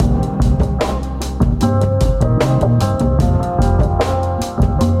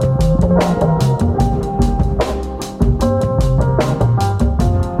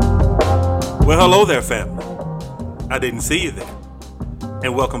Hello there, family. I didn't see you there.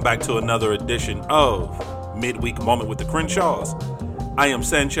 And welcome back to another edition of Midweek Moment with the Crenshaws. I am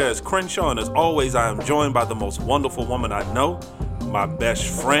Sanchez Crenshaw, and as always, I am joined by the most wonderful woman I know, my best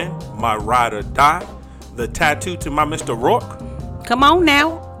friend, my ride or die, the tattoo to my Mr. Rourke. Come on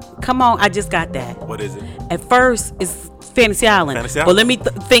now. Come on. I just got that. What is it? At first, it's Fantasy Island. Well, let me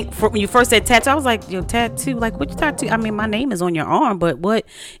think. When you first said tattoo, I was like, your tattoo? Like, what you tattoo? I mean, my name is on your arm, but what?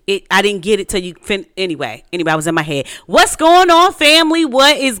 I didn't get it till you Anyway, I was in my head. What's going on, family?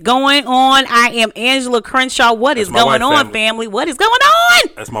 What is going on? I am Angela Crenshaw. What is going on, family? What is going on?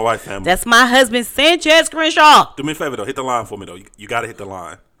 That's my wife, family. That's my husband, Sanchez Crenshaw. Do me a favor, though. Hit the line for me, though. You got to hit the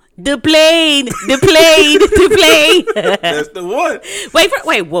line. The plane. That's the one.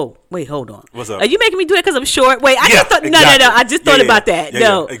 Wait, hold on. What's up? Are you making me do it because I'm short? Wait, exactly. No. I just thought about that.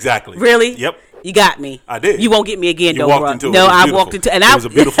 No. Exactly. Really? Yep. You got me. I did. You won't get me again, you though, walked bro. into it. No, I walked into it. It was a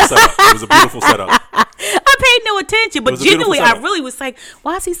beautiful setup. I paid no attention, but genuinely, I really was like,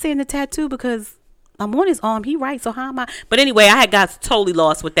 why is he saying the tattoo? Because I'm on his arm. He right, so how am I? But anyway, I had got totally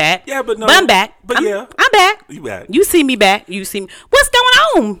lost with that. Yeah, but no. But I'm back. I'm back. You back. You see me back. You see me. What's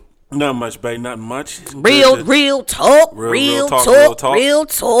going on? Not much, babe. Not much. Real talk. Real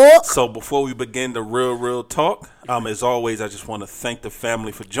talk. So before we begin the real talk, as always, I just want to thank the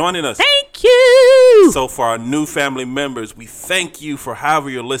family for joining us. Thank you. So for our new family members, we thank you for however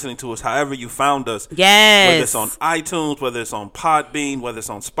you're listening to us, however you found us. Yes. Whether it's on iTunes, whether it's on Podbean, whether it's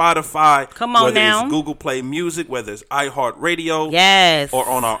on Spotify. Come on whether now. It's Google Play Music, whether it's iHeartRadio. Yes. Or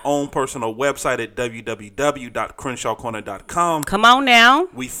on our own personal website at www.crenshawcorner.com. Come on now.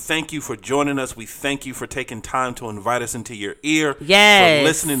 We thank you for joining us. We thank you for taking time to invite us into your ear. Yes. For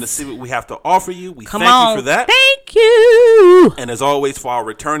listening to see what we have to offer you. We Come thank on. you for that. Thank you. And as always, for our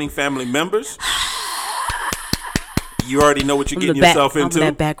returning family members, you already know what you're getting yourself into.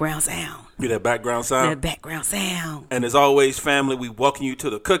 That background sound. That background sound. And as always, family, we welcome you to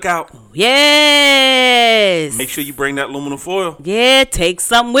the cookout. Yes. Make sure you bring that aluminum foil. Yeah, take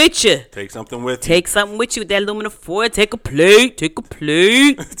something with you. Take something with you with that aluminum foil. Take a plate.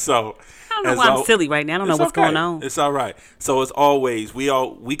 So I don't know why I'm silly right now. I don't know what's going on. It's all right. So as always,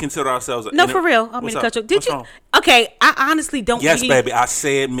 we consider ourselves for real. I'm going to cut you. Did you? Wrong? Okay, I honestly don't. Yes, baby. I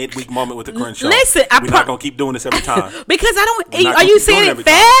said midweek moment with the Crenshaw. Listen, we're not going to keep doing this every time. Because I don't. Are you saying it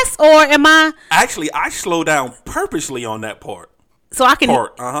fast or am I? Actually, I slow down purposely on that part. So I can.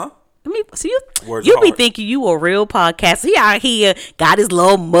 So you be thinking you a real podcaster. He out here got his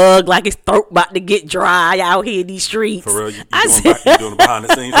little mug like his throat about to get dry out here in these streets. For real, you doing behind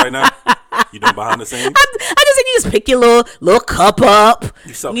the scenes right now? You doing behind the scenes? I just think you just pick your little cup up.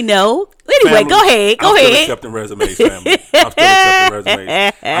 Anyway, family, go ahead. I'm still accepting resumes, family.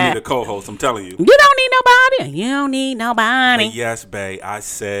 I need a co-host. I'm telling you. You don't need nobody. But yes, babe. I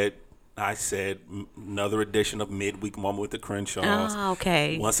said another edition of Midweek Moment with the Crenshaws. Oh,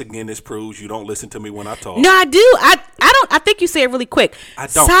 okay. Once again, this proves you don't listen to me when I talk. No, I do. I don't. I think you say it really quick. I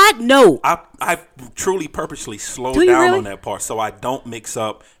don't. Side note. I truly purposely slow down on that part so I don't mix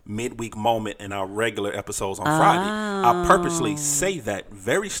up Midweek Moment and our regular episodes on Friday. I purposely say that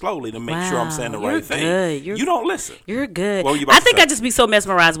very slowly to make sure I'm saying the right thing. You don't listen. You're good. What were you about to say? I just be so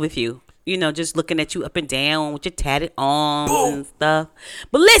mesmerized with you. You know, just looking at you up and down with your tatted arms and stuff.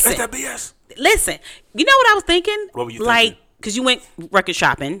 But listen. That's that BS. Listen. You know what I was thinking? What were you thinking? Because you went record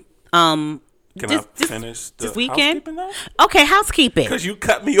shopping. Can I finish this weekend? Housekeeping though? Okay, housekeeping. Because you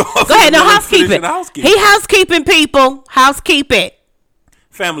cut me off. Go ahead, no, housekeeping. He housekeeping, people. Housekeeping.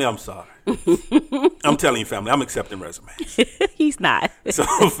 Family, I'm sorry. I'm telling you, family, I'm accepting resumes. He's not. So,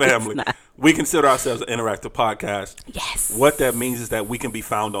 family, we consider ourselves an interactive podcast. Yes. What that means is that we can be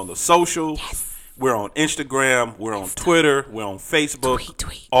found on the socials. Yes. We're on Instagram. We're on Twitter. We're on Facebook.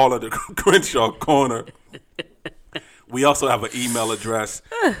 Tweet. All of the Crenshaw Corner. We also have an email address,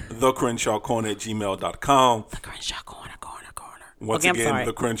 thecrenshawcorner@gmail.com. The Crenshaw Corner. Once again,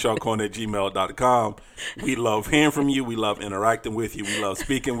 thecrenshawcorner@gmail.com. We love hearing from you. We love interacting with you. We love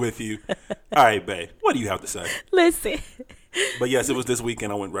speaking with you. All right, babe. What do you have to say? Listen. But yes, it was this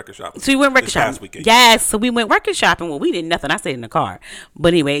weekend I went record shopping. So you went record shopping? Past weekend. Yes. So we went record shopping. Well, we did nothing. I stayed in the car. But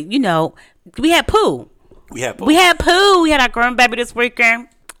anyway, we had Pooh. We had Pooh. We had our grandbaby this weekend.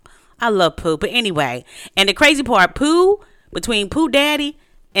 I love Pooh. But anyway, and the crazy part, Pooh, between Pooh Daddy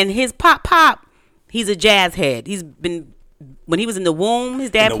and his pop, he's a jazz head. He's been... When he was in the womb, his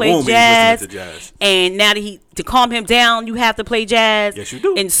dad played jazz. And now that to calm him down, you have to play jazz. Yes, you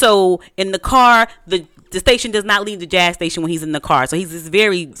do. And so in the car, the the station does not leave the jazz station when he's in the car. So he's this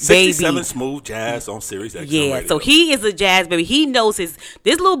very 67 baby. smooth jazz on Sirius XM Yeah, radio. so he is a jazz baby. He knows this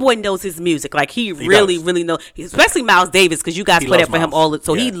little boy knows his music. Like he really knows, especially Miles Davis, because you guys play that for him all the.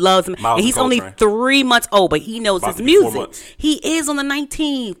 So he loves him, Miles and he's only 3 months old, but he knows his music. He is on the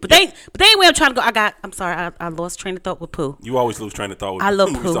 19th, but anyway, I'm trying to go. I'm sorry, I lost train of thought with Pooh. You always lose train of thought with I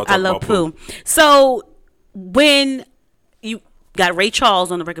love Pooh. I love Pooh. So when you got Ray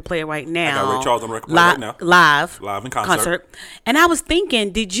Charles on the record player right now. I got Ray Charles on the record player right now. Live in concert. And I was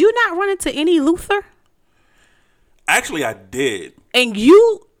thinking, did you not run into any Luther? Actually, I did. And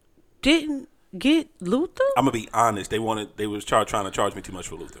you didn't get Luther? I'm gonna be honest. They was trying to charge me too much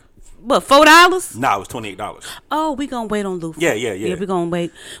for Luther. What, $4? Nah, it was $28. Oh, we gonna wait on Luther. Yeah. Yeah, we gonna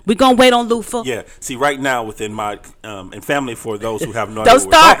wait. We gonna wait on Luther. Yeah. See, right now within my and family, for those who have no idea what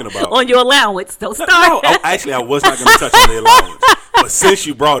we're talking about, on your allowance. Don't start. No, actually, I was not gonna touch on the allowance, but since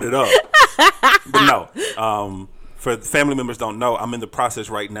you brought it up, but no. For family members don't know, I'm in the process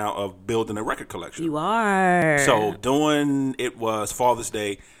right now of building a record collection. You are. So it was Father's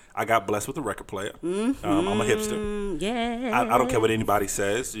Day. I got blessed with a record player. Mm-hmm. I'm a hipster. Yeah. I don't care what anybody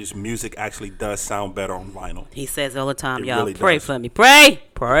says. Just music actually does sound better on vinyl. He says all the time, y'all. Really pray does. for me. Pray.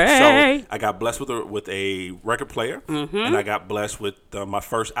 So I got blessed with a record player, and I got blessed with my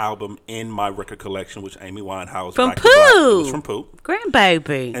first album in my record collection, which Amy Winehouse. From Back to Black. It was Pooh. from Pooh.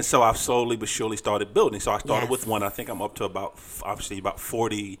 Grandbaby. And so I've slowly but surely started building. So I started with one. I think I'm up to about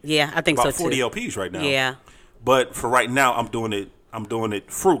 40. Yeah, I think about so 40 too. LPs right now. Yeah. But for right now, I'm doing it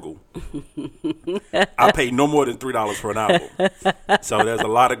frugal. I pay no more than $3 for an album. So there's a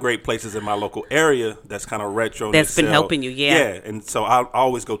lot of great places in my local area that's kind of retro. That's been helping you, yeah. Yeah, and so I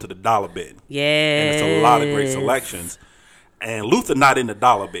always go to the dollar bin. Yeah. And it's a lot of great selections. And Luther not in the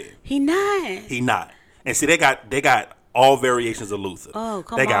dollar bin. He not. And see, they got all variations of Luther. Oh,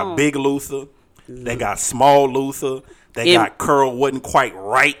 come on. They got big Luther. They got small Luther. They got Curl wasn't quite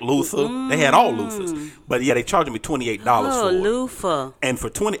right Luther. They had all Luthers. But yeah, they charged me $28 for it. Luther. And for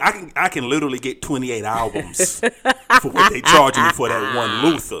I can literally get 28 albums for what they charge me for that one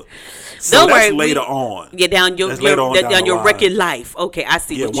Luther. So Don't that's worry, later on. Yeah, down your record life. Okay, I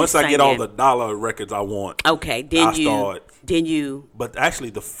see what you're saying. Once I get all the dollar records I want. Okay, then you. But actually,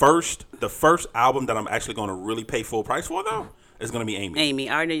 the first album that I'm actually going to really pay full price for though is going to be Amy. Amy,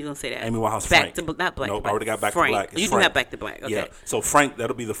 I already know you're going to say that. Amy Winehouse. Back Frank. to not Black. Nope, I already got Back Frank. to Black. It's You Frank. do have Back to Black. Okay. Yeah. So Frank,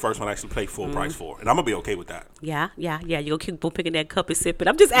 that'll be the first one I actually pay full price for, and I'm gonna be okay with that. Yeah. You're gonna keep on picking that cup and sipping.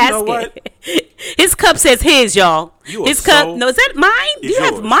 I'm just asking. You know what? His cup says his, y'all. His cup. No, is that mine? You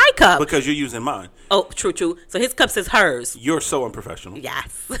have my cup because you're using mine. Oh, true. So his cup says hers. You're so unprofessional.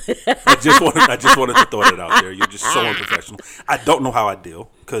 Yes. I just wanted to throw that out there. You're just so unprofessional. I don't know how I deal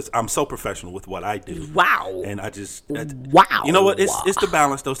because I'm so professional with what I do. Wow. And I just wow. You know what? It's the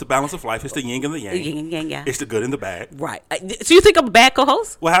balance. Though. It's the balance of life. It's the yin and the yang. Yin and yang, yeah. It's the good and the bad. Right. So you think I'm a bad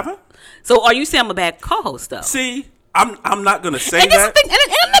co-host? What happened? So are you saying I'm a bad co-host though? See, I'm not gonna say and that. And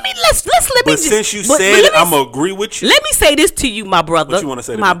let me But since you said it, I'm gonna agree with you. Let me say this to you, my brother. What you want to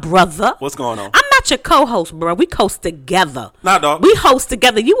say to my me? brother? What's going on? I'm not your co-host, bro. We host together. Nah, dog. We host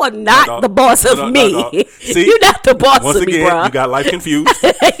together. You are not the boss of me. Nah, See, you're not the boss once of me, again, bro. You got life confused.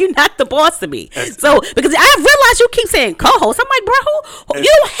 You're not the boss of me. So because I realize you keep saying co-host, I'm like, bro, you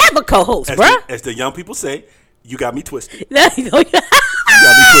don't have a co-host, bro. As the young people say, you got me twisted. You got me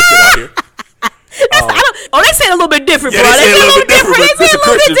twisted out here. They say it a little bit different, yeah, bro. They say a little bit different.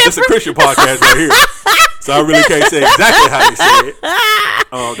 It's a Christian podcast right here. So I really can't say exactly how they say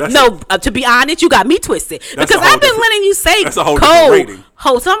it. To be honest, you got me twisted. Because I've been letting you say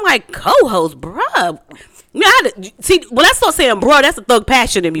co-host. I'm like, co-host, bruh. See, when I start saying bruh, that's a thug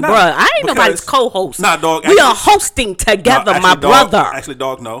passion in me, bruh. I ain't nobody's co-host. Nah, dog. We are hosting together, my brother. Actually,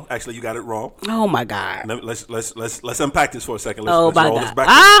 dog, no. Actually, you got it wrong. Oh, my God. Let's unpack this for a second. Let's roll God. This back.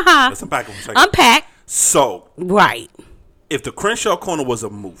 Let's unpack it for a second. Unpack. So. Right. If the Crenshaw Corner was a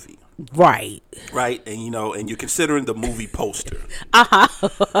movie. Right. And you're considering the movie poster. I feel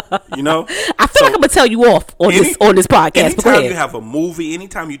like I'm gonna tell you off on this podcast. Anytime you have a movie,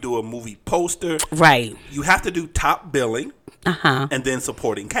 anytime you do a movie poster, right, you have to do top billing, and then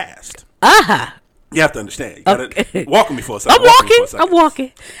supporting cast. You have to understand. You gotta walk with me for a second. I'm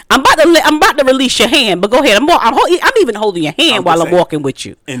walking. I'm about to release your hand, but go ahead. I'm even holding your hand while I'm walking with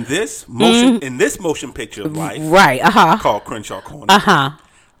you. In this motion picture of life, right? Called Crenshaw Corner.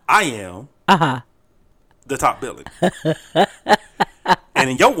 I am the top billing. And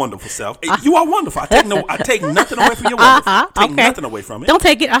in your wonderful self, you are wonderful. I take nothing away from your wonderful. Take nothing away from it. Don't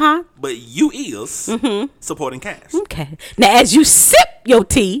take it. But you is supporting cast. Okay. Now, as you sip your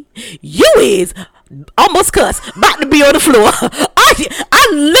tea, you is almost cuss, about to be on the floor. I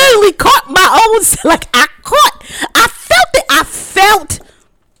literally caught my own, like I felt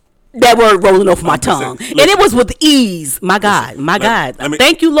that word rolling off my tongue. And it was with ease. My God.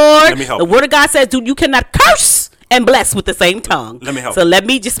 Thank you, Lord. Let me help the word of God says, dude, you cannot curse and bless with the same tongue. Let me help. So let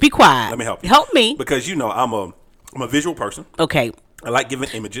me just be quiet. Let me help you. Help me. Because I'm a visual person. Okay. I like giving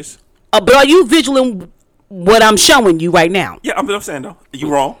images. But are you vigilant what I'm showing you right now? Yeah, I'm saying though. You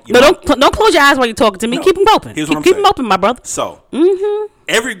wrong. Don't close your eyes while you're talking to me. No. Keep them open. Here's what I'm keep saying. them open, my brother. So,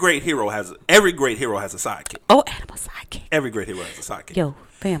 every great hero has a sidekick. Oh, animal sidekick. Every great hero has a sidekick. Yo,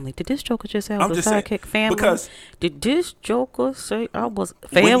 family, did this Joker just say I was a saying, sidekick? Family, because did this Joker say I was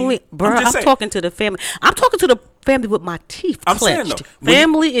family? Bro, I'm saying. talking to the family. I'm talking to the family with my teeth I'm clenched. saying though,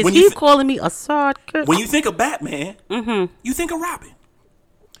 Family, is he calling me a sidekick? When you think of Batman, you think of Robin.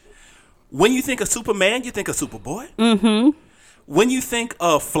 When you think of Superman, you think of Superboy. When you think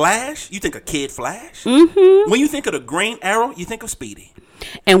of Flash, you think of Kid Flash. When you think of the Green Arrow, you think of Speedy.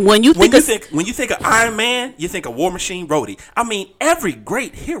 And when you think of Iron Man, you think of War Machine Rhodey. I mean, every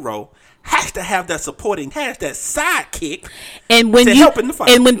great hero has to have that sidekick to help in the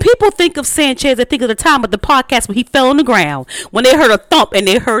fight. And when people think of Sanchez, they think of the time of the podcast when he fell on the ground, when they heard a thump and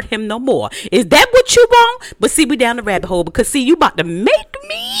they heard him no more. Is that what you want? But see, we down the rabbit hole because see, you about to make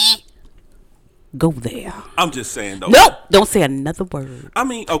me go there. I'm just saying though. Nope. Don't say another word. I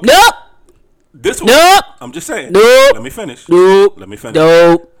mean, okay. Nope. Nope. I'm just saying. Nope. Let me finish. Nope. Let me finish.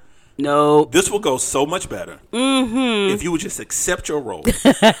 Nope. No. This will go so much better if you would just accept your role.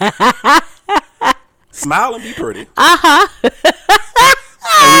 Smile and be pretty. And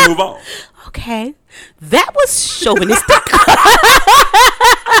we move on. Okay. That was chauvinistic.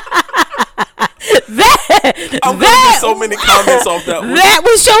 I'm going to get so many comments off that one. That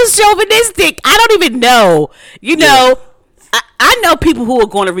was so chauvinistic. I don't even know. You know, I know people who are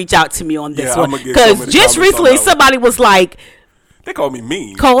going to reach out to me on this one. Because just recently somebody was like, they called me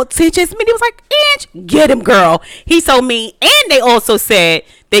mean. Called Sanchez mean. He was like, Inch, get him, girl. He's so mean. And they also said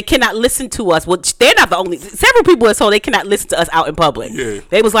they cannot listen to us. Well, they're not the only. Several people have told they cannot listen to us out in public. Yeah.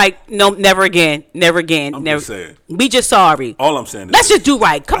 They was like, no, never again. Never again. I'm never. Just saying. We just sorry. All I'm saying is. Let's just do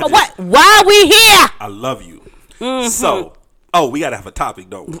right. Come on. What? Why are we here? I love you. So. We gotta have a topic,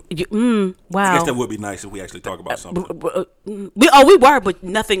 don't we? Wow. I guess that would be nice if we actually talk about something. We were, but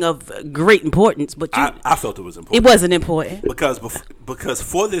nothing of great importance. But I felt it was important. It wasn't important because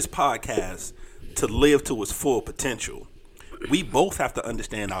for this podcast to live to its full potential, we both have to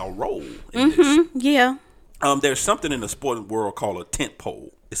understand our role in this. Yeah. There's something in the sporting world called a tent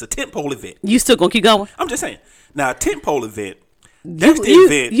pole. It's a tent pole event. You still gonna keep going? I'm just saying. Now, a tent pole event.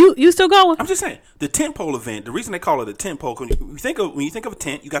 Event. You still going? I'm just saying the tent pole event. The reason they call it a tent pole, when you think of a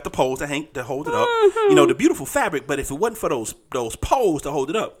tent, you got the poles to hold it up. You know, the beautiful fabric. But if it wasn't for those poles to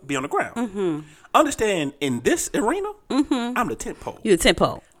hold it up, it'd be on the ground. Understand? In this arena, I'm the tent pole. You the tent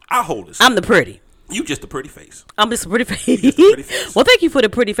pole. I hold this. I'm the pretty. You just a pretty face. I'm just a pretty face. Well, thank you for the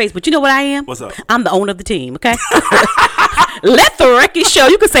pretty face, but you know what I am? What's up? I'm the owner of the team. Okay. Let the record show.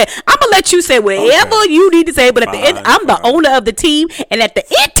 You can say, I'm gonna let you say whatever you need to say, but at the end, I'm the owner of the team, and at the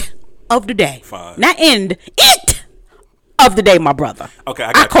end of the day, not end, it of the day, my brother. Okay,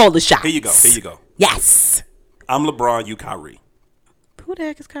 I call the shots. Here you go. Yes. I'm LeBron. You Kyrie. Who the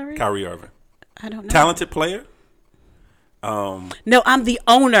heck is Kyrie? Kyrie Irving. I don't know. Talented player. No, I'm the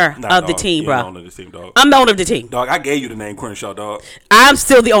owner of the team, bro. Owner of the team, dog. I'm the owner of the team. Dog, I gave you the name Crenshaw, dog. I'm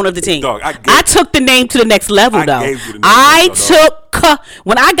still the owner of the team. Dog, I took the name to the next level, though. Gave you the name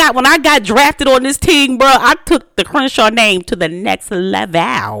when I got drafted on this team, bro, I took the Crenshaw name to the next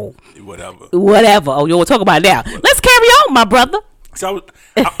level. Whatever. Oh, you want to talk about it now? Let's carry on, my brother. So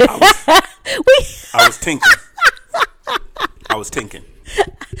I was tinking.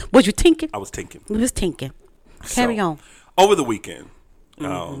 Was you tinking? I was tinking. We was tinking. Carry on. Over the weekend,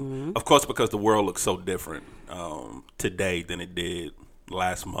 of course, because the world looks so different today than it did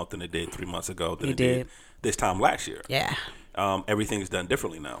last month, than it did 3 months ago, than it did this time last year. Yeah. Everything is done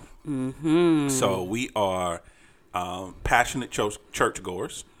differently now. So we are passionate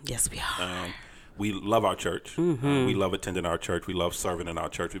churchgoers. Yes, we are. We love our church. We love attending our church. We love serving in our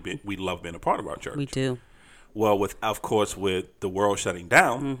church. We love being a part of our church. We do. Well, with the world shutting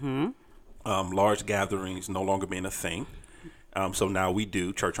down, large gatherings no longer being a thing. So now we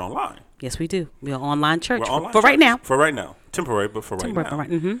do church online. Yes, we do. We're online church for right now. For right now. Temporary, but for right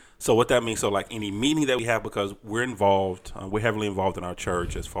now. So what that means, so like any meeting that we have, because we're involved, we're heavily involved in our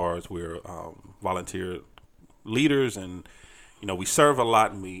church as far as we're volunteer leaders, and we serve a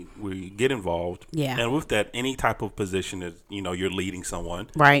lot, and we get involved. Yeah. And with that, any type of position is, you're leading someone.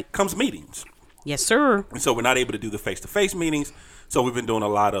 Right. Comes meetings. Yes, sir. And so we're not able to do the face-to-face meetings. So we've been doing a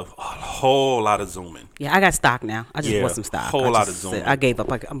whole lot of Zooming. Yeah, I got stock now. I just bought some stock. Whole lot of Zooming. I gave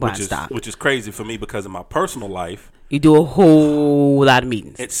up. I'm buying stock. Which is crazy for me because in my personal life, you do a whole lot of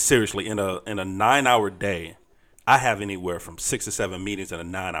meetings. It's seriously in a 9-hour day. I have anywhere from 6 to 7 meetings in a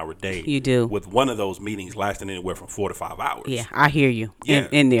 9-hour day. You do. With one of those meetings lasting anywhere from 4 to 5 hours. Yeah, I hear you. Yeah.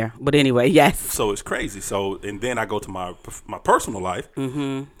 In there. But anyway, yes. So it's crazy. So, and then I go to my personal life,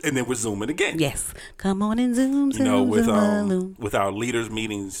 and then we're Zooming again. Yes. Come on and Zoom, with our leaders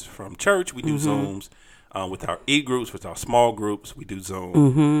meetings from church, we do Zooms. With our e-groups, with our small groups, we do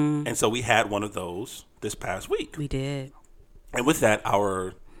Zoom. And so we had one of those this past week. We did. And with that,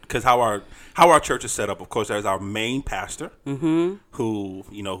 because how our church is set up, of course, there's our main pastor,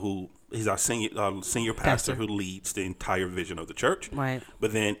 who is our senior pastor who leads the entire vision of the church. Right.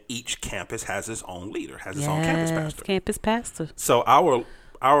 But then each campus has its own leader, has its own campus pastor. So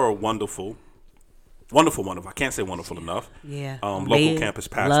our wonderful, I can't say wonderful enough. Yeah. Local campus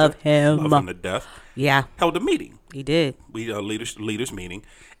pastor, love him to death. Yeah. Held a meeting. He did. We leaders meeting,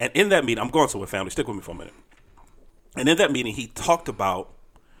 and in that meeting, I'm going somewhere, family. Stick with me for a minute. And in that meeting, he talked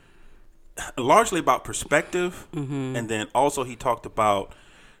largely about perspective, and then also he talked about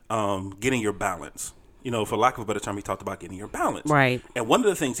getting your balance. For lack of a better term, he talked about getting your balance. Right. And one of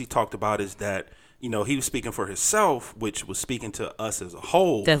the things he talked about is that, he was speaking for himself, which was speaking to us as a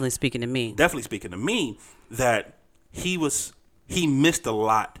whole. Definitely speaking to me, that he missed a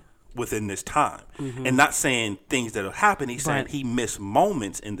lot within this time. And not saying things that have happened. He's saying he missed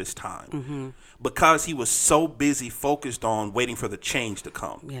moments in this time because he was so busy focused on waiting for the change to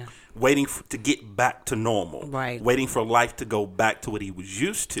come. Yeah. Waiting to get back to normal. Right. Waiting for life to go back to what he was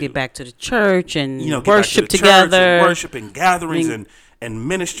used to. Get back to the church and worship together. And worship and gatherings and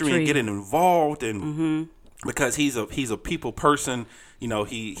ministry and getting involved. And because he's a people person,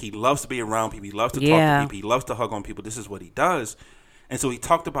 he loves to be around people. He loves to talk to people. He loves to hug on people. This is what he does. And so he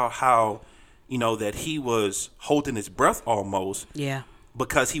talked about how, that he was holding his breath almost. Yeah.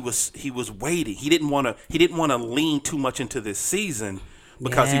 Because he was waiting. He didn't want to lean too much into this season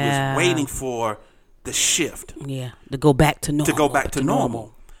because he was waiting for the shift. Yeah. To go back to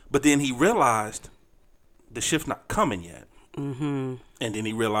normal. But then he realized the shift not coming yet. And then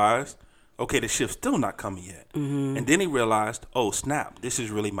he realized, okay, the shift's still not coming yet. And then he realized, oh snap, this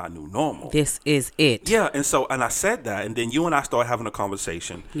is really my new normal. This is it. Yeah, and I said that, and then you and I started having a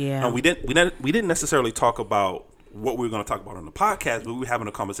conversation. Yeah. And we didn't necessarily talk about what we were going to talk about on the podcast, but we were having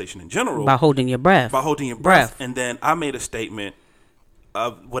a conversation in general about holding your breath. And then I made a statement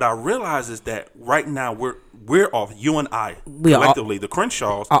of what I realized is that right now we're off. You and I collectively, the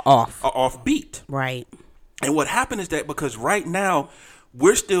Crenshaws are off beat. Right. And what happened is that because right now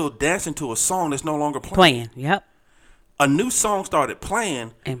we're still dancing to a song that's no longer playing. Yep. A new song started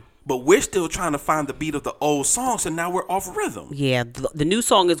playing, but we're still trying to find the beat of the old song, so now we're off rhythm. Yeah, the new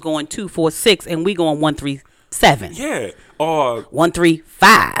song is going 2-4-6, and we going 1-3-7. Yeah, or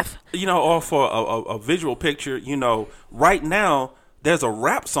 1-3-5. Or for a visual picture, right now there's a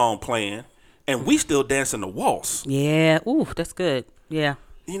rap song playing, and we still dancing the waltz. Yeah, ooh, that's good. Yeah,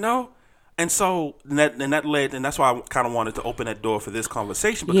 And so that led, and that's why I kind of wanted to open that door for this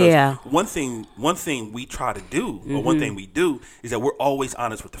conversation because one thing we try to do, or one thing we do, is that we're always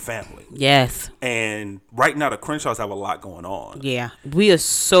honest with the family. Yes. And right now the Crenshaws have a lot going on. Yeah, we are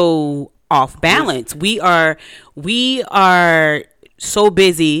so off balance. We are so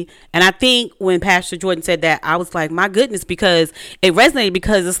busy, and I think when Pastor Jordan said that, I was like, my goodness, because it resonated,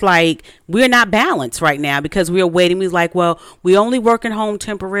 because it's like we're not balanced right now because we are waiting. We was like, well, we only working home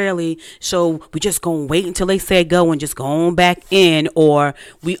temporarily, so we just gonna wait until they say go and just go on back in, or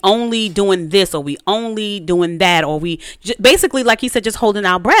we only doing this, or we only doing that, or we basically, like he said, just holding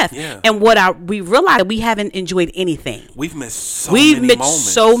our breath. Yeah. And we realized we haven't enjoyed anything. We've missed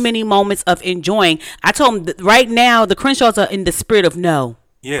so many moments of enjoying. I told him that right now the Crenshaws are in the spirit of no.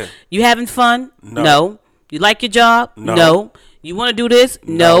 Yeah. You having fun? No. You like your job? No. You want to do this?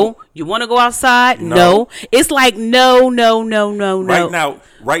 No. You want to go outside? No. It's like no.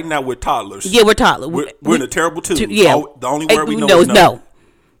 Right now we're toddlers. Yeah, we're toddlers. We're in a terrible tune. Yeah. The only word we know is no.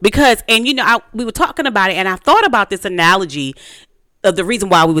 Because, and we were talking about it, and I thought about this analogy of the reason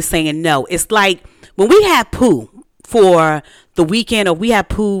why we were saying no. It's like when we had Pooh for the the weekend, or we have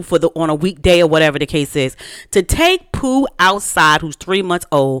Pooh on a weekday or whatever the case is, to take Pooh outside, who's 3 months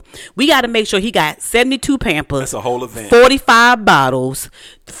old, we got to make sure he got 72 Pampers. That's a whole event. 45 bottles,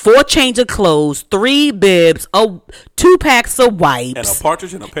 4 change of clothes, 3 bibs, 2 packs of wipes, and a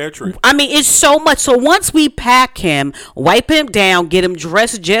partridge in a pear tree. I mean, it's so much. So once we pack him, wipe him down, get him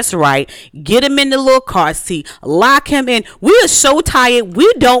dressed just right, get him in the little car seat, lock him in, we are so tired,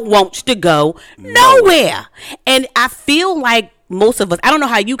 we don't want to go nowhere. And I feel like most of us, I don't know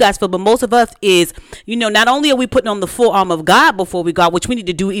how you guys feel, but most of us is, not only are we putting on the full armor of God before we go, which we need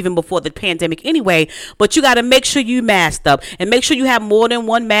to do even before the pandemic anyway, but you got to make sure you masked up, and make sure you have more than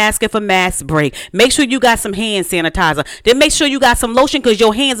one mask if a mask break. Make sure you got some hand sanitizer. Then make sure you got some lotion, because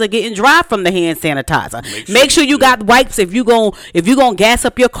your hands are getting dry from the hand sanitizer. Make sure you got wipes. If you gonna gas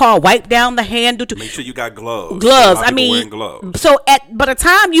up your car, wipe down the handle. Make sure you got gloves. I mean, gloves. So by the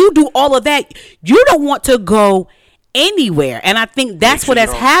time you do all of that, you don't want to go anywhere, and I think that's what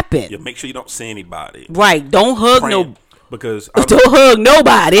has happened. Yeah, make sure you don't see anybody. Right, don't hug because don't hug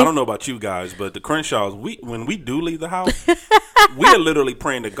nobody. I don't know about you guys, but the Crenshaws, when we do leave the house, we are literally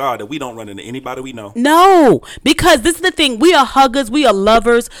praying to God that we don't run into anybody we know. No, because this is the thing. We are huggers. We are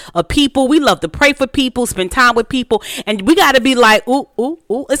lovers of people. We love to pray for people, spend time with people, and we got to be like, ooh, ooh,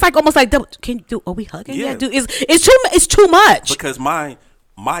 ooh. It's like almost like, can you do? Are we hugging? Yeah, dude. It's too much. Because my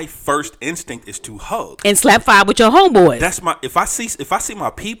first instinct is to hug and slap five with your homeboys. That's if I see my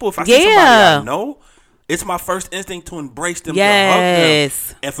people, if I see somebody I know, it's my first instinct to embrace them, to hug them.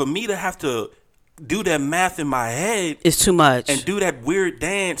 And for me to have to do that math in my head, it's too much. And do that weird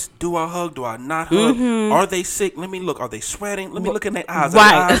dance. Do I hug? Do I not hug? Mm-hmm. Are they sick? Let me look. Are they sweating? Let me look in their eyes.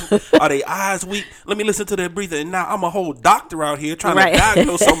 Right. Are they eyes weak? Let me listen to their breathing. And now I'm a whole doctor out here trying to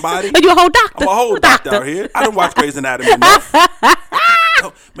diagnose somebody. Are you a whole doctor? I'm a whole doctor out here. I don't watch Grey's Anatomy enough.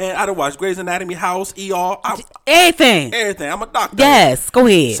 Man, I done watched Grey's Anatomy, House, ER, everything. I'm a doctor. Yes, go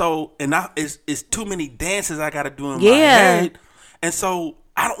ahead. So, and now it's too many dances I got to do in my head, and so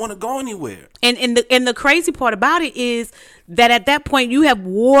I don't want to go anywhere. And the crazy part about it is that at that point you have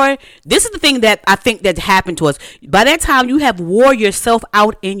wore. This is the thing that I think that happened to us. By that time, you have wore yourself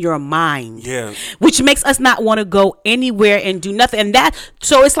out in your mind. Yeah. Which makes us not want to go anywhere and do nothing. And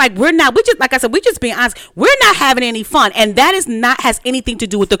so it's like we just like I said, we just being honest. We're not having any fun, and that has anything to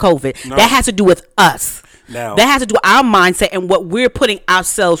do with the COVID. No. That has to do with us. Now, that has to do with our mindset and what we're putting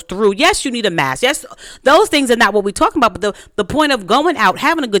ourselves through. Yes, you need a mask. Yes, those things are not what we're talking about. But the point of going out,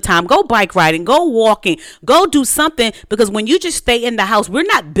 having a good time, go bike riding, go walking, go do something. Because when you just stay in the house, we're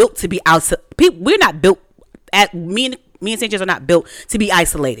not built to be outside. We're not built me and Sanchez are not built to be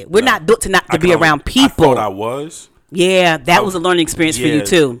isolated. We're not built to be around people. I thought I was. Yeah, that was a learning experience for you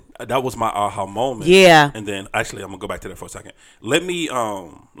too. That was my aha moment. Yeah. And then actually, I'm gonna go back to that for a second. Let me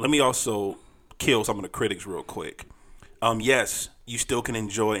also kill some of the critics real quick. Yes, you still can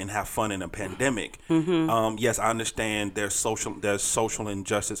enjoy and have fun in a pandemic. Mm-hmm. Yes, I understand there's social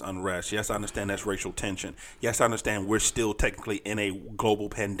injustice, unrest. Yes, I understand there's racial tension. Yes, I understand we're still technically in a global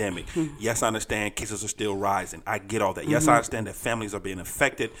pandemic. Mm-hmm. Yes, I understand cases are still rising. I get all that. Mm-hmm. Yes, I understand that families are being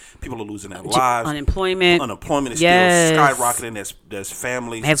affected. People are losing their lives. Unemployment is still skyrocketing. There's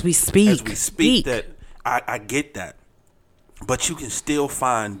families as we speak. That I get that. But you can still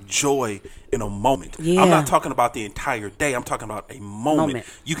find joy in a moment. Yeah. I'm not talking about the entire day. I'm talking about a moment.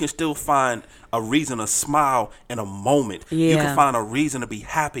 You can still find a reason to smile in a moment. Yeah. You can find a reason to be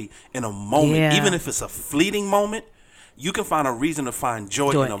happy in a moment. Yeah. Even if it's a fleeting moment, you can find a reason to find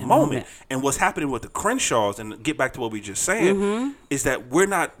joy in a moment. And what's happening with the Crenshaws, and get back to what we just said, is that we're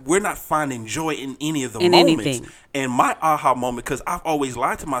not finding joy in any of the moments. Anything. And my aha moment, because I've always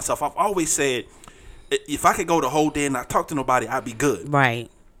lied to myself, I've always said, if I could go the whole day and not talk to nobody, I'd be good. Right.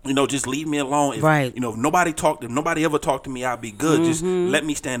 Just leave me alone. If nobody ever talked to me, I'd be good. Just let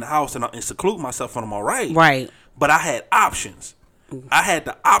me stay in the house and seclude myself and I'm all right. Right. But I had options. I had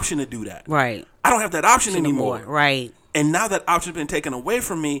the option to do that. Right. I don't have that option anymore. Right. And now that option's been taken away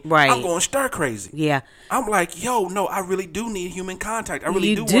from me, I'm going stir crazy. Yeah. I'm like, no, I really do need human contact. I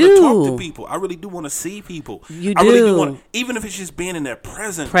really do want to talk to people. I really do want to see people. I really do want to, even if it's just being in their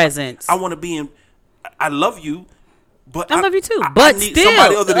presence. I want to be in. I love you, but I love you too. But I need still,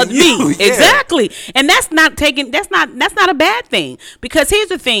 somebody other than me. Yeah. Exactly, and that's not a bad thing. Because here's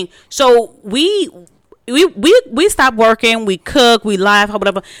the thing. So we stop working, we cook, we live,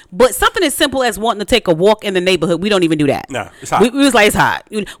 whatever. But something as simple as wanting to take a walk in the neighborhood, we don't even do that. No, it's hot. We was like, it's hot,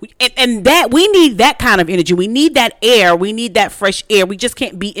 and that we need that kind of energy. We need that air. We need that fresh air. We just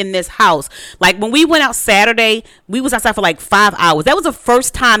can't be in this house. Like when we went out Saturday, we was outside for like 5 hours. That was the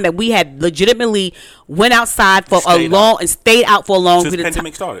first time that we had legitimately went outside for and stayed out for a long since period of time.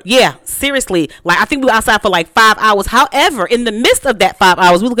 Pandemic started. Yeah, seriously. Like I think we were outside for like 5 hours. However, in the midst of that 5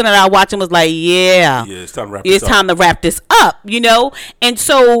 hours, we looking at our watch and was like, yeah, it's time to wrap this up. And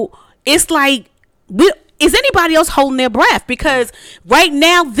so it's like, is anybody else holding their breath? Because right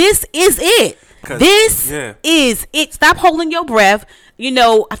now, this is it. This is it. Stop holding your breath.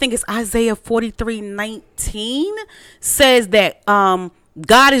 I think it's Isaiah 43:19 says that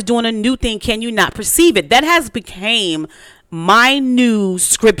God is doing a new thing. Can you not perceive it? That has become my new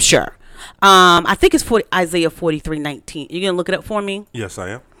scripture. I think it's Isaiah 43:19. You gonna look it up for me? Yes, I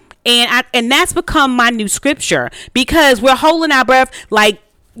am. And that's become my new scripture because we're holding our breath. Like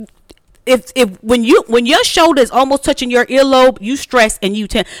if when your shoulder is almost touching your earlobe, you stress and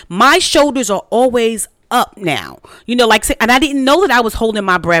my shoulders are always up now. And I didn't know that I was holding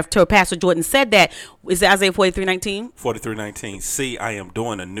my breath till Pastor Jordan said that. Is it Isaiah 43:19? 43:19. See, I am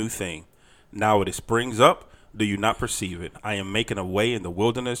doing a new thing. Now it springs up. Do you not perceive it? I am making a way in the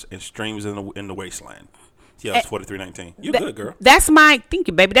wilderness and streams in the wasteland. Yeah, it's 43:19. You good, girl. Thank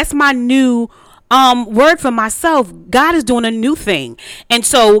you, baby. That's my new word for myself. God is doing a new thing, and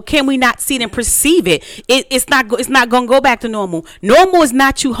so can we not see it and perceive it? It's not going to go back to normal. Normal is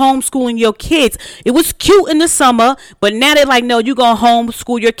not you homeschooling your kids. It was cute in the summer, but now they're like, no, you're going to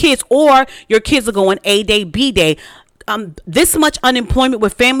homeschool your kids, or your kids are going A day, B day. This much unemployment where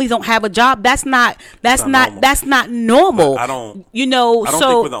families don't have a job, that's not normal. I don't think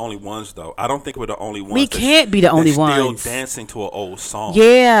we're the only ones though. I don't think we're the only ones. We can't be the only ones. Still dancing to an old song.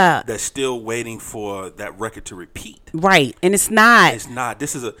 Yeah. That's still waiting for that record to repeat. Right. And it's not.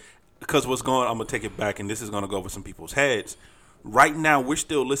 This is because I'm gonna take it back, and this is gonna go over some people's heads. Right now we're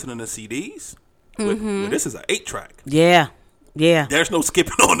still listening to CDs. Mm-hmm. This is an 8-track. Yeah. Yeah, there's no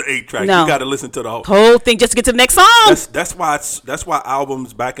skipping on the 8-track. No. You got to listen to the whole thing just to get to the next song. That's why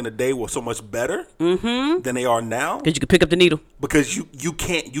albums back in the day were so much better than they are now. Because you could pick up the needle. Because you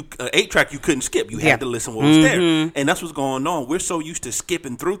can't 8-track you couldn't skip. You had to listen what was there, and that's what's going on. We're so used to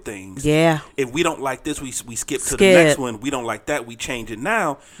skipping through things. Yeah. If we don't like this, we skip to the next one. We don't like that, we change it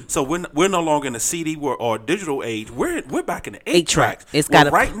now. So we're no longer in the CD or digital age. We're back in the 8-track.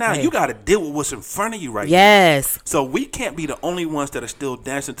 Right now you got to deal with what's in front of you right now. Yes. So we can't be the only ones that are still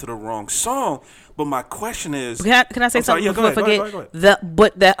dancing to the wrong song. But my question is, can I say something before I forget? Go ahead.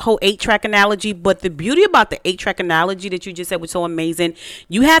 But that whole 8-track analogy. But the beauty about the 8-track analogy that you just said was so amazing.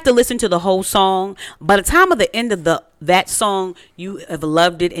 You have to listen to the whole song. By the time of the end of that song, you have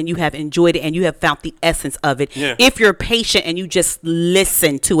loved it and you have enjoyed it and you have found the essence of it. Yeah. If you're patient and you just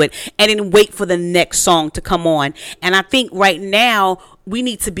listen to it and then wait for the next song to come on. And I think right now we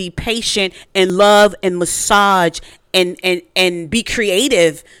need to be patient and love and massage and be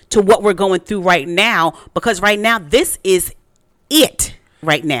creative to what we're going through right now, because right now this is it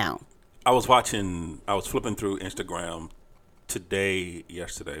right now. I was flipping through Instagram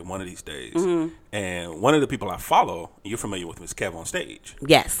yesterday, one of these days, and one of the people I follow, you're familiar with him, is Kev on Stage.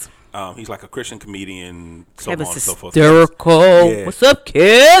 Yes. He's like a Christian comedian, so Kevin's on and so forth. Hysterical. Yeah. What's up,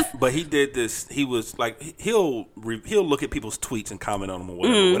 Kev? But he did this. He was like, he'll look at people's tweets and comment on them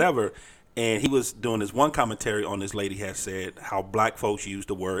or whatever. And he was doing this one commentary on this lady has said how black folks use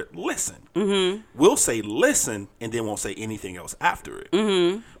the word listen. Mm-hmm. We'll say listen and then won't say anything else after it.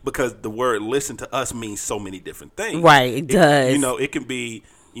 Mm-hmm. Because the word listen to us means so many different things. Right, it does. It can be,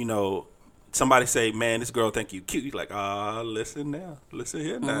 somebody say, man, this girl think you cute. You're like, listen now. Listen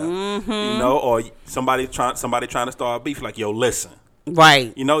here now. Mm-hmm. Or somebody trying to start a beef, like, yo, listen.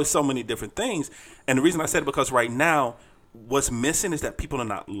 Right. It's so many different things. And the reason I said it because right now, what's missing is that people are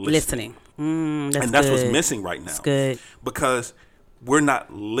not listening. That's what's missing right now. That's good. Because we're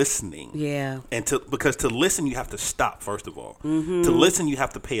not listening. Yeah. And because to listen, you have to stop, first of all. Mm-hmm. To listen, you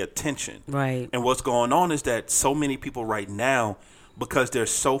have to pay attention. Right. And what's going on is that so many people right now, because they're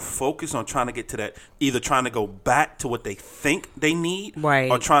so focused on trying to get to that, either trying to go back to what they think they need,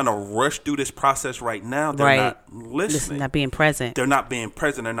 right, or trying to rush through this process right now, they're not listening. Not being present. They're not being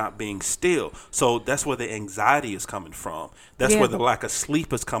present. They're not being still. So that's where the anxiety is coming from. That's where the lack of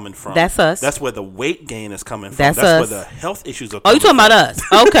sleep is coming from. That's us. That's where the weight gain is coming from. That's us. Where the health issues are coming from. Oh, you talking about us.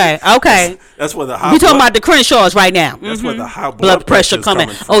 Okay. That's where the high We're talking about the Crenshaws right now. That's where the high blood pressure coming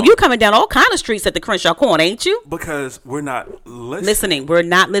from. Oh, you coming down all kind of streets at the Crenshaw corner, ain't you? Because we're not listening. listening. We're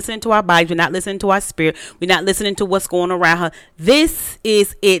not listening to our bodies. We're not listening to our spirit. We're not listening to what's going around her. This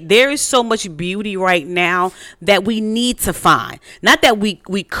is it. There is so much beauty right now that we need to find. Not that we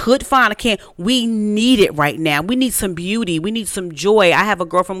could find. I can't. We need it right now. We need some beauty. We need some joy. I have a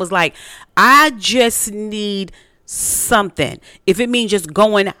girlfriend was like, I just need something. If it means just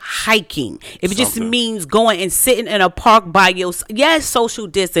going hiking, if it just means going and sitting in a park by yourself, yes, social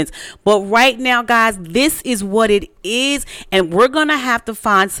distance, but right now, guys, this is what it is, and we're gonna have to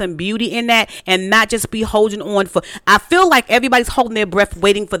find some beauty in that and not just be holding on for. I feel like everybody's holding their breath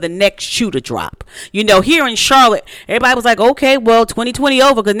waiting for the next shoe to drop. You know, here in Charlotte, everybody was like, okay, well, 2020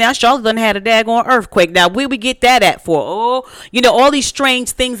 over, because now Charlotte done had a daggone earthquake. Now where we get that at for? Oh, you know, all these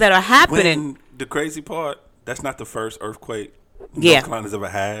strange things that are happening. The crazy part, that's not the first earthquake North Carolina's ever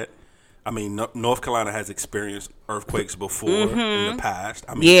had. I mean, North Carolina has experienced earthquakes before in the past.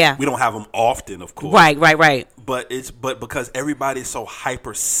 I mean, we don't have them often, of course. Right. But because everybody's so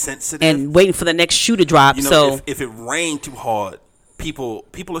hypersensitive and waiting for the next shoe to drop. You know, so if it rained too hard, people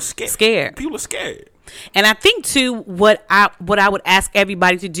are scared. People are scared. And I think too, what I would ask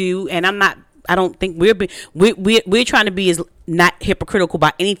everybody to do, and I don't think we're trying to be as not hypocritical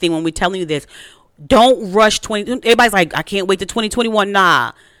about anything when we're telling you this. Don't rush 20. Everybody's like, I can't wait to 2021.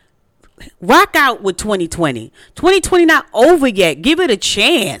 Nah. Rock out with 2020. 2020 not over yet. Give it a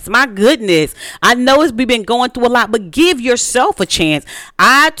chance. My goodness. I know we've been going through a lot, but give yourself a chance.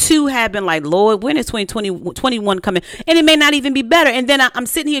 I too have been like, Lord, when is 2021 coming? And it may not even be better. And then I'm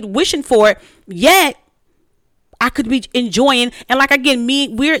sitting here wishing for it, yet I could be enjoying. And like, again,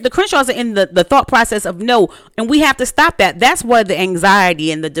 we're the Crenshaws are in the thought process of no, and we have to stop that. That's why the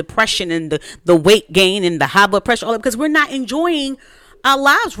anxiety and the depression and the weight gain and the high blood pressure, all that, because we're not enjoying our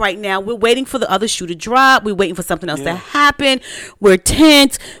lives right now. We're waiting for the other shoe to drop. We're waiting for something else to happen. We're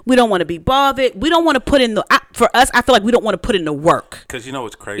tense. We don't want to be bothered. We don't want to put in for us, I feel like we don't want to put in the work. Because you know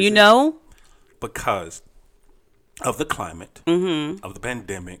what's crazy? You know? Because of the climate, of the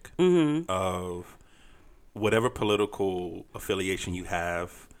pandemic, of whatever political affiliation you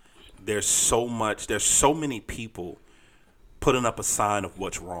have, there's so many people putting up a sign of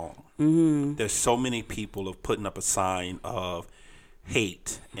what's wrong. There's so many people of putting up a sign of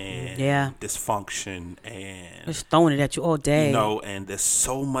hate and dysfunction, and just throwing it at you all day. You know, and there's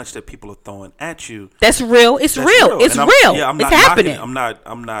so much that people are throwing at you. That's real. It's real. It's real. Yeah, it's happening. I'm not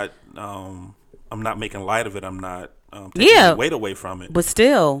making light of it. I'm not taking weight away from it. But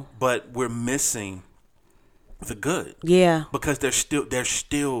still. But we're missing the good. Yeah. Because they're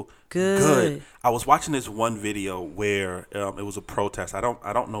still good. I was watching this one video where it was a protest. I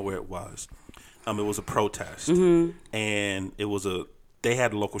don't know where it was. It was a protest, and they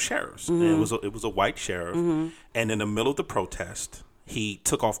had local sheriffs, and it was a white sheriff, and in the middle of the protest, he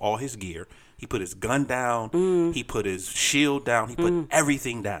took off all his gear. He put his gun down. He put his shield down. He put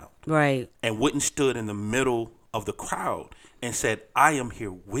everything down. Right. And went and stood in the middle of the crowd and said, "I am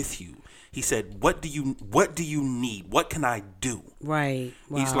here with you." He said, "What do you need? What can I do?" Right.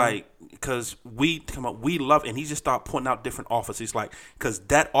 Wow. He's like, because we love, and he just started pointing out different officers. He's like, because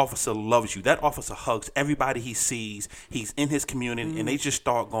that officer loves you. That officer hugs everybody he sees. He's in his community, and they just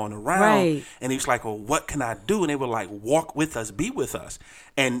start going around. Right. And he's like, well, what can I do? And they were like, walk with us, be with us.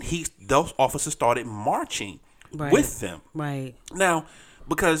 And those officers started marching with them. Right. Now,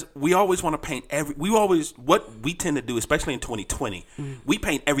 because we always want to paint what we tend to do, especially in 2020, we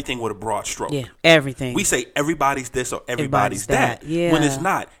paint everything with a broad stroke. Yeah, everything. We say everybody's this or everybody's that. Yeah. When it's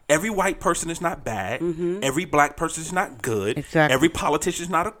not. Every white person is not bad. Every black person is not good. Exactly. Every politician is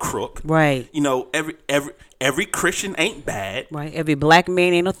not a crook. Right. You know, every Christian ain't bad. Right. Every black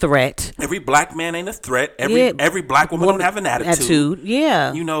man ain't a threat. Every black man ain't a threat. Every black woman don't have an attitude.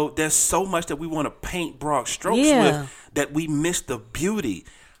 Yeah. You know, there's so much that we want to paint broad strokes with that we miss the beauty.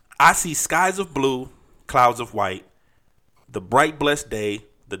 I see skies of blue, clouds of white, the bright blessed day,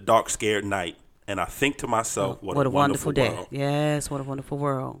 the dark scared night, and I think to myself, what a wonderful day. World. Yes, what a wonderful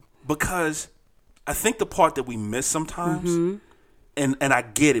world. Because I think the part that we miss sometimes, and I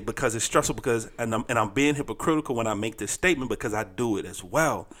get it because it's stressful, and I'm being hypocritical when I make this statement because I do it as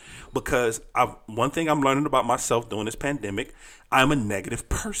well. Because one thing I'm learning about myself during this pandemic, I'm a negative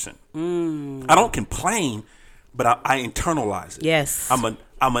person. I don't complain, but I internalize it. Yes.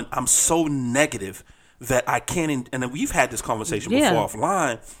 I'm so negative that I can't. And we've had this conversation before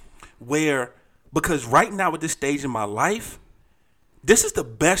offline, where because right now at this stage in my life, this is the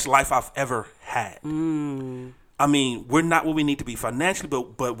best life I've ever had. I mean, we're not where we need to be financially,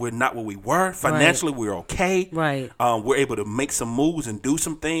 but we're not where we were. Financially, we're okay. Right. We're able to make some moves and do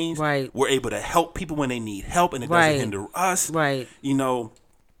some things. Right. We're able to help people when they need help, and it doesn't hinder us. Right. You know,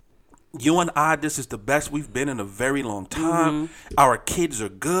 You and I, this is the best we've been in a very long time. Our kids are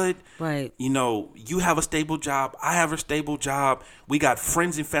good. Right. You know, you have a stable job. I have a stable job. We got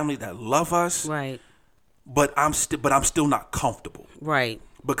friends and family that love us. Right. But I'm still not comfortable. Right.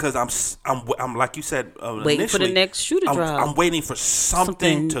 Because I'm like you said waiting for the next shoe to drop. I'm waiting for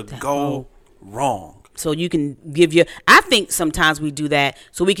something to go wrong. So you can I think sometimes we do that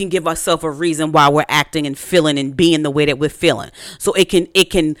so we can give ourselves a reason why we're acting and feeling and being the way that we're feeling. So it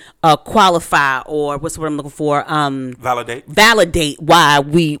can qualify, or what's what I'm looking for? Validate why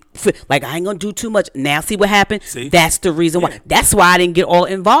we feel like I ain't gonna do too much. Now see what happened? See? That's the reason why. That's why I didn't get all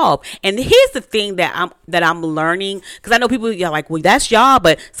involved. And here's the thing that I'm learning, because I know people are like, well, that's y'all,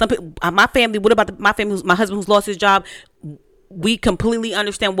 but some people, my family. What about my family? My husband who's lost his job. We completely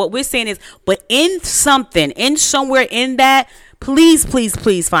understand. What we're saying is, but in somewhere in that, please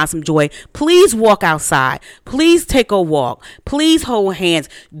find some joy. Please walk outside. Please take a walk. Please hold hands.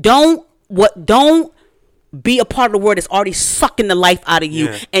 Don't be a part of the world that's already sucking the life out of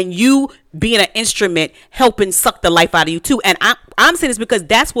you, and you being an instrument helping suck the life out of you too. And I'm saying this because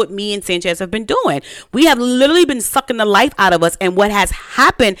that's what me and Sanchez have been doing. We have literally been sucking the life out of us, and what has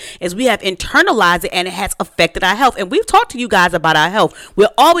happened is we have internalized it, and it has affected our health. And we've talked to you guys about our health. We're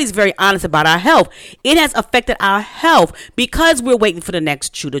always very honest about our health. It has affected our health because we're waiting for the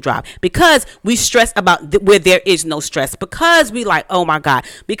next shoe to drop, because we stress about where there is no stress, because we like, oh my God,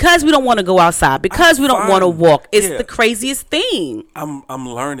 because we don't want to go outside, because we don't want to walk. It's the craziest thing. I'm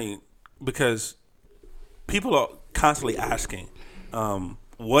learning, because people are constantly asking,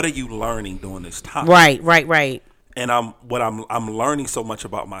 what are you learning during this time? Right. And I'm learning so much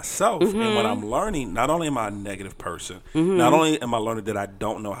about myself, and what I'm learning, not only am I a negative person, not only am I learning that I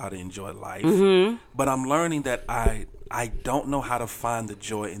don't know how to enjoy life, but I'm learning that I don't know how to find the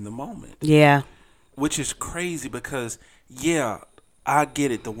joy in the moment. Yeah. Which is crazy, because I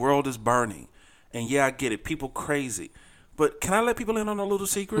get it. The world is burning, and I get it. People crazy. But can I let people in on a little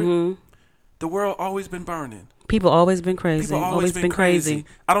secret? The world always been burning. People always been crazy. People always been crazy.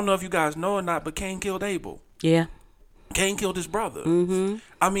 I don't know if you guys know or not, but Cain killed Abel. Yeah. Cain killed his brother.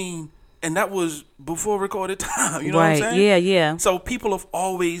 I mean, and that was before recorded time. You know what I'm saying? Yeah. So people have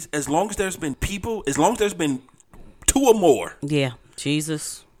always, as long as there's been people, as long as there's been two or more. Yeah.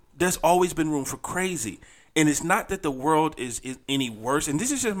 Jesus. There's always been room for crazy. And it's not that the world is any worse. And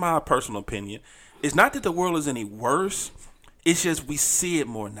this is just my personal opinion. It's not that the world is any worse. It's just we see it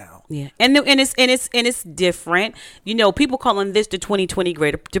more now. Yeah, and it's different. You know, people calling this the 2020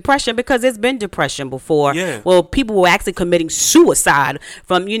 Great Depression because there's been depression before. Yeah. Well, people were actually committing suicide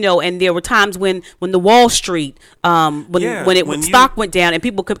from, and there were times when the Wall Street when stock went down and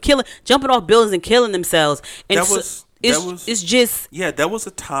people kept jumping off buildings and killing themselves. And there was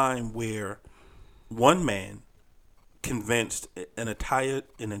a time where one man convinced an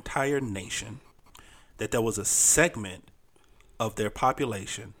entire nation that there was a segment of their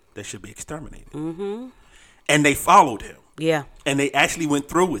population that should be exterminated. And they followed him. Yeah. And they actually went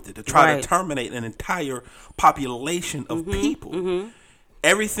through with it to try to terminate an entire population of people.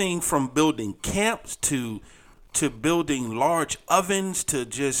 Everything from building camps to building large ovens to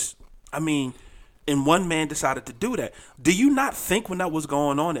and one man decided to do that. Do you not think when that was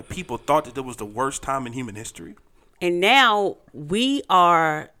going on that people thought that it was the worst time in human history? And now we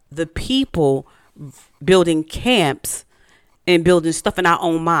are the people building camps and building stuff in our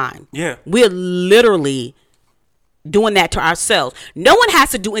own mind. Yeah. We're literally doing that to ourselves. No one has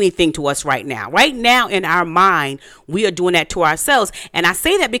to do anything to us right now. Right now in our mind, we are doing that to ourselves. And I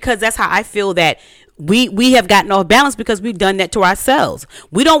say that because that's how I feel that we have gotten off balance, because we've done that to ourselves.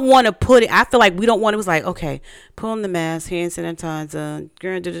 We don't want to put it, I feel like we don't want it was like, okay, put on the mask, hand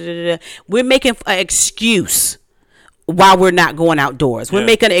sanitizer, we're making an excuse why we're not going outdoors. We're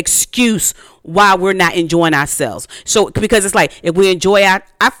making an excuse why we're not enjoying ourselves. So, because it's like, if we enjoy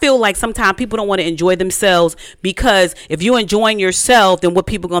I feel like sometimes people don't want to enjoy themselves, because if you're enjoying yourself, then what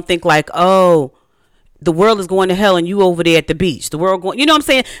people going to think like, oh, the world is going to hell and you over there at the beach. The world going, you know what I'm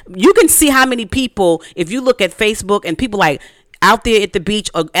saying? You can see how many people, if you look at Facebook and people like out there at the beach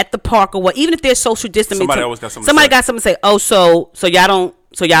or at the park or what, even if they're social distancing. Somebody always got something to say. Oh, so y'all don't.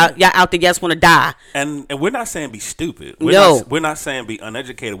 So y'all out there just want to die. And we're not saying be stupid. We're not saying be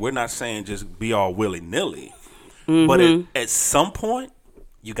uneducated. We're not saying just be all willy-nilly. But at some point,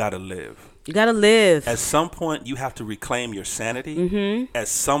 you got to live. You got to live. At some point, you have to reclaim your sanity. At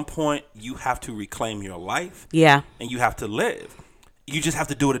some point, you have to reclaim your life. Yeah. And you have to live. You just have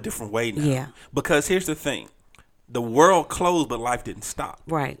to do it a different way now. Yeah. Because here's the thing. The world closed, but life didn't stop.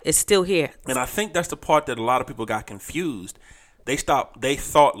 Right. It's still here. And I think that's the part that a lot of people got confused. They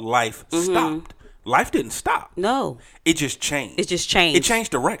thought life stopped, Life didn't stop. No. It just changed. It just changed. It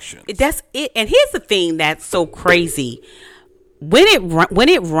changed direction. That's it. And here's the thing that's so crazy. When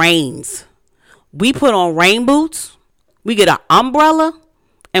it rains, we put on rain boots, we get an umbrella,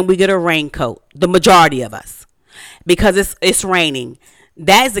 and we get a raincoat. The majority of us. Because it's raining.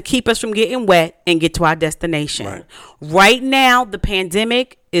 That is to keep us from getting wet and get to our destination. Right now, the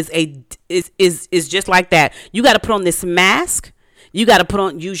pandemic is just like that. You got to put on this mask. You got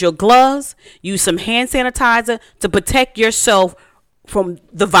to use your gloves, use some hand sanitizer to protect yourself from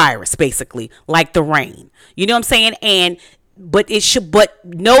the virus, basically, like the rain. You know what I'm saying? But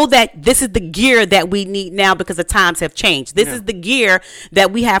know that this is the gear that we need now because the times have changed. This is the gear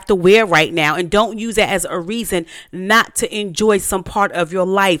that we have to wear right now, and don't use that as a reason not to enjoy some part of your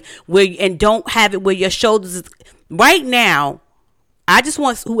life and don't have it where your shoulders right now. I just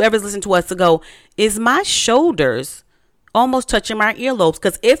want whoever's listening to us to go, is my shoulders almost touching my earlobes?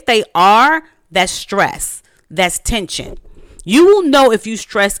 Because if they are, that's stress, that's tension. You will know if you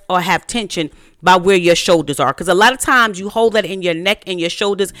stress or have tension by where your shoulders are, because a lot of times you hold that in your neck and your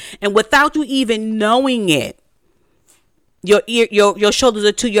shoulders, and without you even knowing it, your shoulders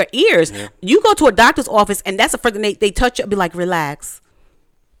are to your ears. You go to a doctor's office and that's the first thing they touch you, be like, relax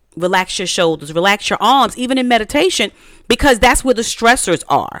your shoulders, relax your arms, even in meditation, because that's where the stressors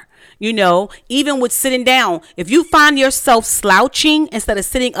are. You know, even with sitting down, if you find yourself slouching instead of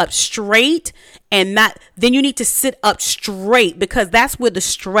sitting up straight then you need to sit up straight, because that's where the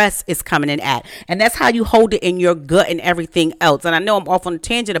stress is coming in at. And that's how you hold it in your gut and everything else. And I know I'm off on a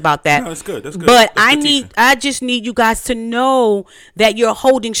tangent about that. No, that's good. That's good. But I just need you guys to know that you're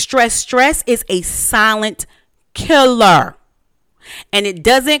holding stress. Stress is a silent killer. And it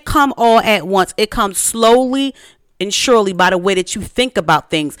doesn't come all at once. It comes slowly and surely by the way that you think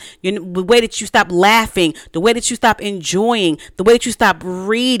about things, the way that you stop laughing, the way that you stop enjoying, the way that you stop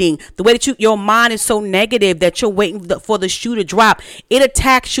reading, the way that your mind is so negative that you're waiting for the shoe to drop. It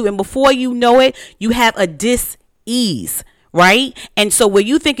attacks you, and before you know it, you have a dis-ease. Right? And so where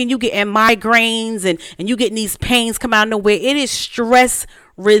you thinking you getting migraines and you getting these pains come out of nowhere, it is stress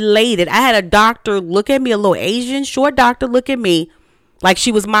related. I had a doctor look at me, a little Asian short doctor look at me like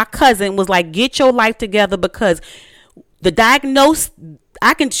she was my cousin, was like, get your life together, because the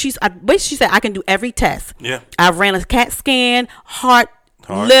she said I can do every test. Yeah. I ran a CAT scan, heart,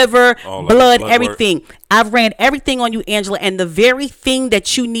 liver, blood, everything. Work. I've ran everything on you, Angela, and the very thing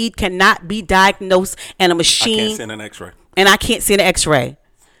that you need cannot be diagnosed in a machine. I can't send an x-ray. And I can't see an x-ray.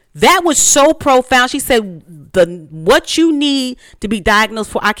 That was so profound. She said, what you need to be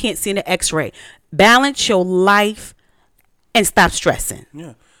diagnosed for, I can't see in an x-ray. Balance your life and stop stressing.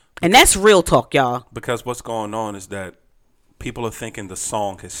 Yeah. And that's real talk, y'all. Because what's going on is that people are thinking the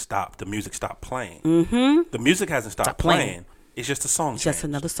song has stopped. The music stopped playing. Mm-hmm. The music hasn't stopped playing. It's just a song. It's just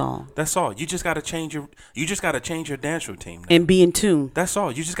another song. That's all. You just gotta change your dance routine now. And be in tune. That's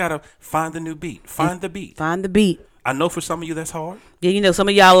all. You just gotta find the new beat. Find the beat. I know for some of you that's hard. Yeah, you know, some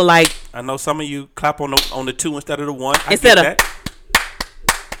of y'all are like, I know some of you clap on the two instead of the one. Instead of that.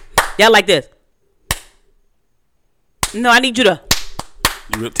 Y'all like this. No, I need you to.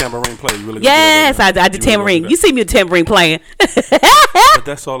 You tambourine play. You really? Yes, I did tambourine. You see me with tambourine playing. But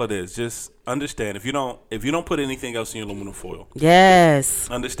that's all it is. Just understand, if you don't put anything else in your aluminum foil. Yes.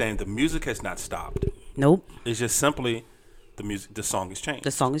 Understand, the music has not stopped. Nope. It's just simply the song has changed.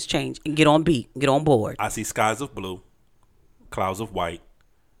 The song has changed. And get on beat. Get on board. I see skies of blue, clouds of white,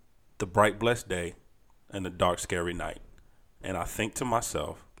 the bright blessed day, and the dark scary night. And I think to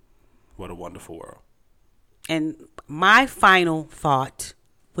myself, what a wonderful world. And my final thought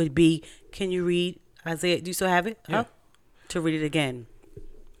would be, can you read Isaiah? Do you still have it? Yeah. To read it again.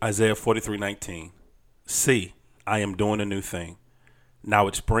 Isaiah 43:19. See, I am doing a new thing. Now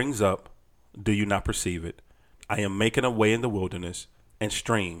it springs up. Do you not perceive it? I am making a way in the wilderness and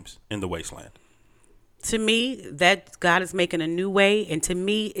streams in the wasteland. To me, that God is making a new way. And to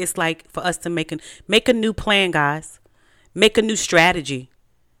me, it's like for us to make a new plan, guys. Make a new strategy.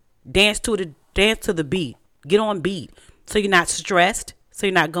 Dance to the beat. Get on beat. So you're not stressed. So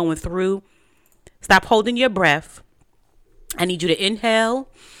you're not going through. Stop holding your breath. I need you to inhale.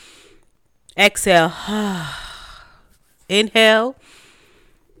 Exhale. Inhale.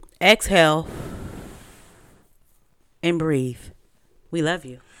 Exhale. And breathe. We love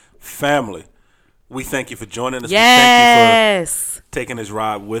you. Family, we thank you for joining us. Yes. We thank you for taking this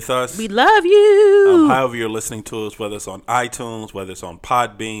ride with us. We love you. However you're listening to us, whether it's on iTunes, whether it's on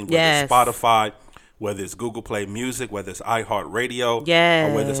Podbean, whether it's Spotify, whether it's Google Play Music, whether it's iHeartRadio, yes,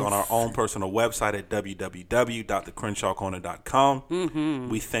 or whether it's on our own personal website at www.thecrenshawcorner.com. Mm-hmm.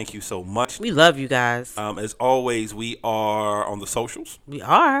 We thank you so much. We love you guys. As always, we are on the socials. We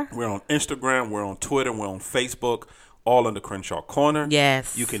are. We're on Instagram, we're on Twitter, we're on Facebook, all under Crenshaw Corner.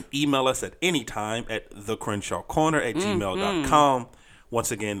 Yes. You can email us at any time at thecrenshawcorner@gmail.com.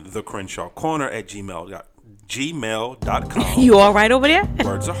 Once again, thecrenshawcorner@gmail.com. You all right over there?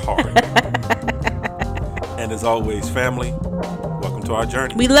 Words are hard. And as always, family, welcome to our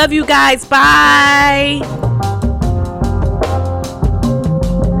journey. We love you guys. Bye.